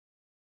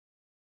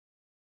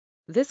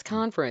This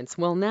conference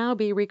will now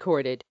be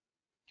recorded.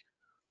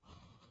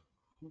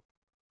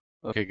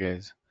 Okay,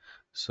 guys.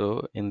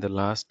 So in the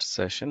last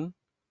session,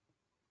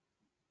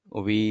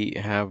 we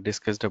have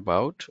discussed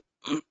about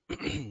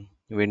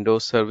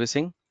Windows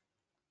servicing,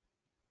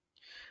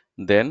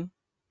 then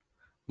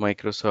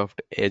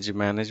Microsoft Edge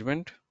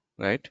management,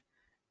 right?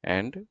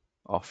 And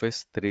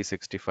Office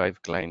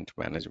 365 client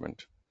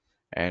management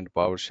and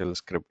PowerShell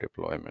script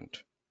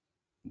deployment.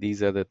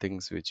 These are the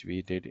things which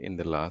we did in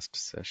the last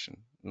session.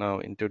 Now,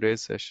 in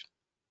today's session,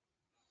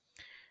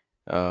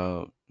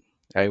 uh,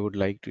 I would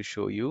like to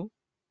show you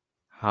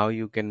how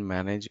you can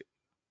manage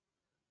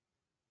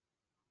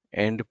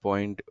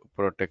endpoint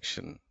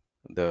protection,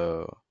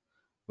 the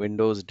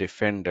Windows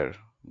Defender.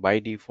 By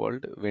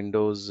default,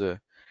 Windows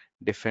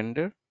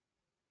Defender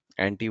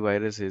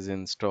antivirus is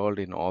installed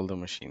in all the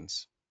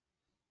machines.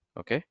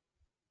 Okay,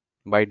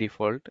 by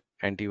default,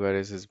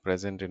 antivirus is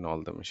present in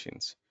all the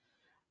machines.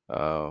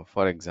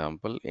 For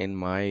example, in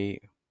my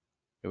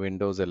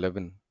Windows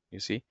 11, you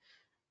see,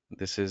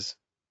 this is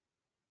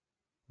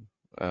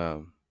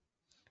um,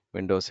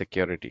 Windows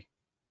Security,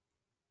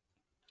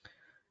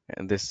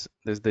 and this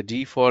is the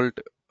default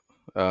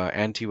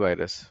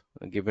antivirus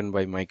given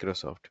by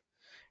Microsoft.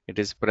 It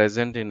is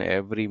present in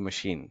every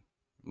machine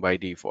by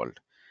default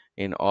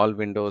in all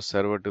Windows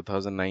Server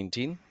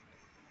 2019,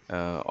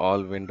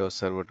 all Windows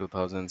Server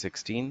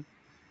 2016,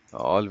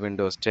 all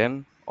Windows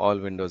 10, all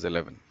Windows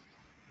 11.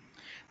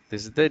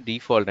 This is the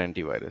default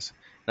antivirus.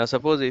 Now,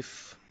 suppose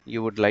if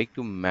you would like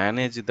to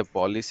manage the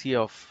policy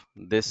of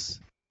this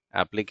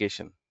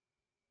application,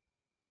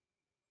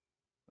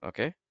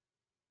 okay,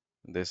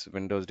 this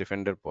Windows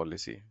Defender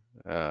policy,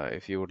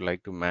 if you would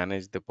like to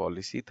manage the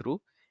policy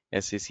through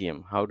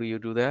SCCM, how do you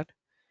do that?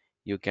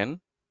 You can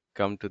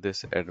come to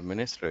this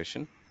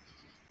administration.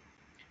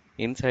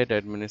 Inside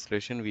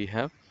administration, we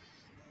have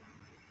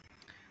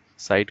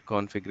site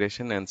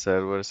configuration and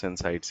servers and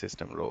site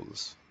system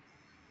roles.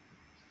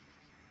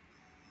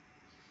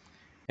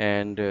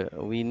 And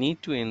we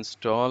need to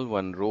install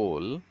one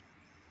role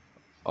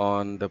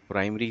on the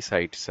primary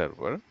site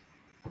server,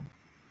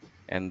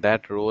 and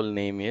that role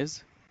name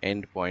is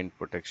endpoint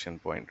protection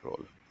point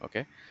role.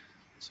 Okay,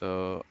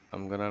 so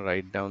I'm gonna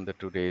write down the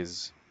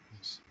today's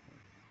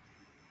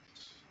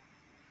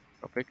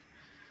topic.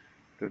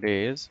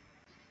 Today is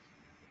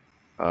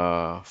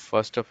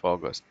 1st of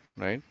August,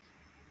 right?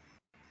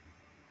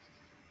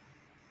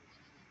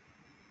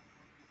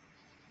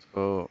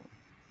 So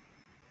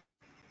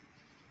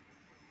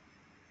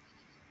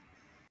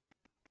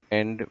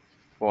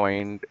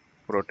endpoint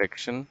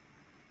protection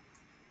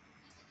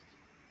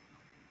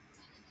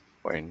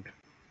point.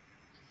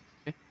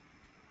 Okay.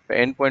 The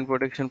endpoint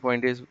protection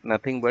point is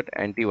nothing but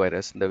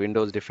antivirus, the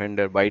Windows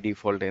Defender by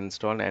default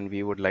installed, and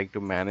we would like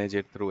to manage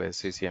it through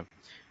SCCM.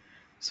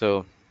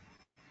 So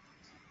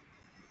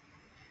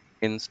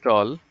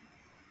install,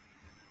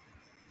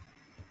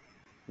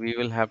 we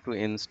will have to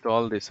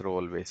install this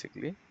role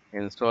basically.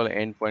 Install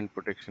endpoint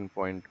protection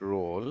point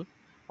role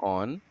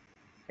on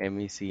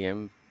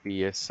MECM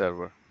PS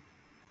server.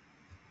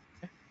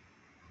 Okay.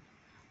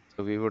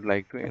 So we would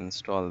like to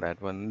install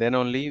that one. Then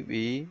only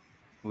we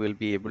will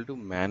be able to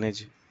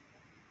manage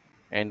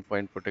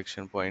endpoint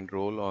protection point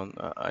role on,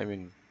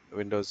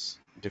 Windows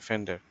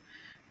Defender.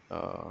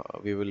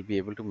 We will be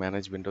able to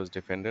manage Windows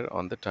Defender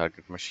on the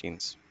target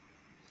machines.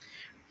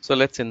 So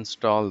let's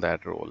install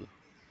that role.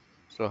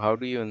 So how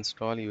do you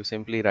install? You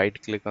simply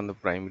right click on the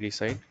primary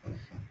site,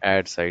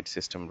 add site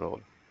system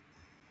role.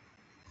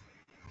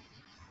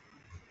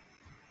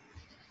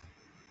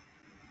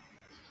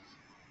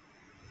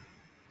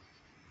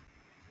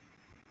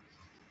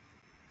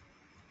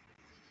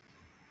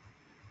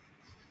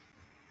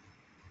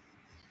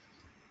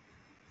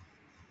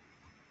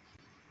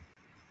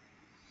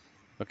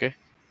 Okay,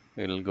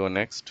 we'll go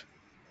next,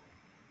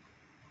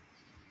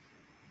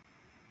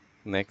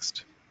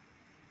 next.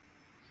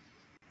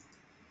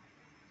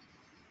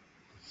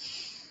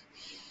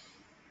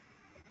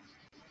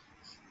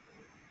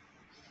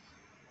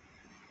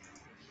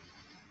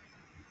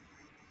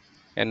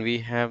 And we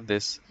have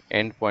this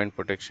endpoint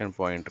protection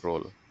point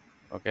role.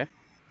 Okay,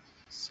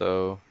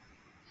 so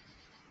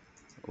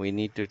we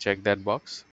need to check that box.